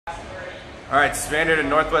All right, Standard and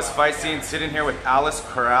Northwest Fight Scene, sitting here with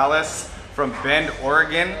Corrales from Bend,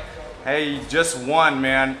 Oregon. Hey, you just won,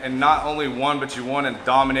 man, and not only won, but you won in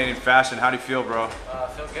dominating fashion. How do you feel, bro?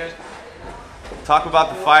 Feel good. Talk about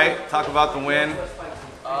the fight. Talk about the win.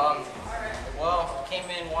 Well, came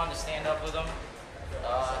in, wanted to stand up with him.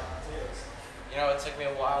 You know, it took me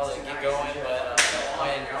a while to get going, but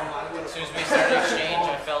as soon as we started exchange,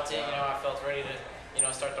 I felt it. You know, I felt ready to,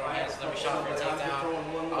 start throwing hands. Then we shot for a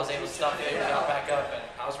takedown. I was able to stop it. We got back up, and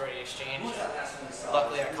I was ready to exchange.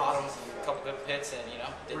 Luckily, I caught him with a couple good hits, and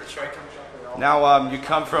did the trick. Now, you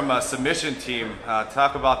come from a submission team.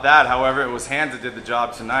 Talk about that. However, it was hands that did the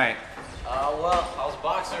job tonight. Well, I was a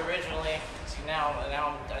boxer originally. Now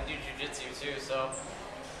I do jiu-jitsu too. So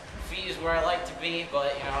feet is where I like to be, but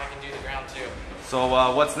I can do the ground too. So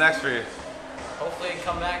what's next for you? Hopefully,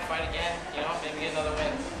 come back, fight again. Maybe get another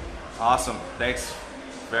win. Awesome. Thanks.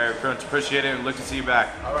 Very much appreciate it. Look to see you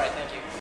back. All right. Thank you.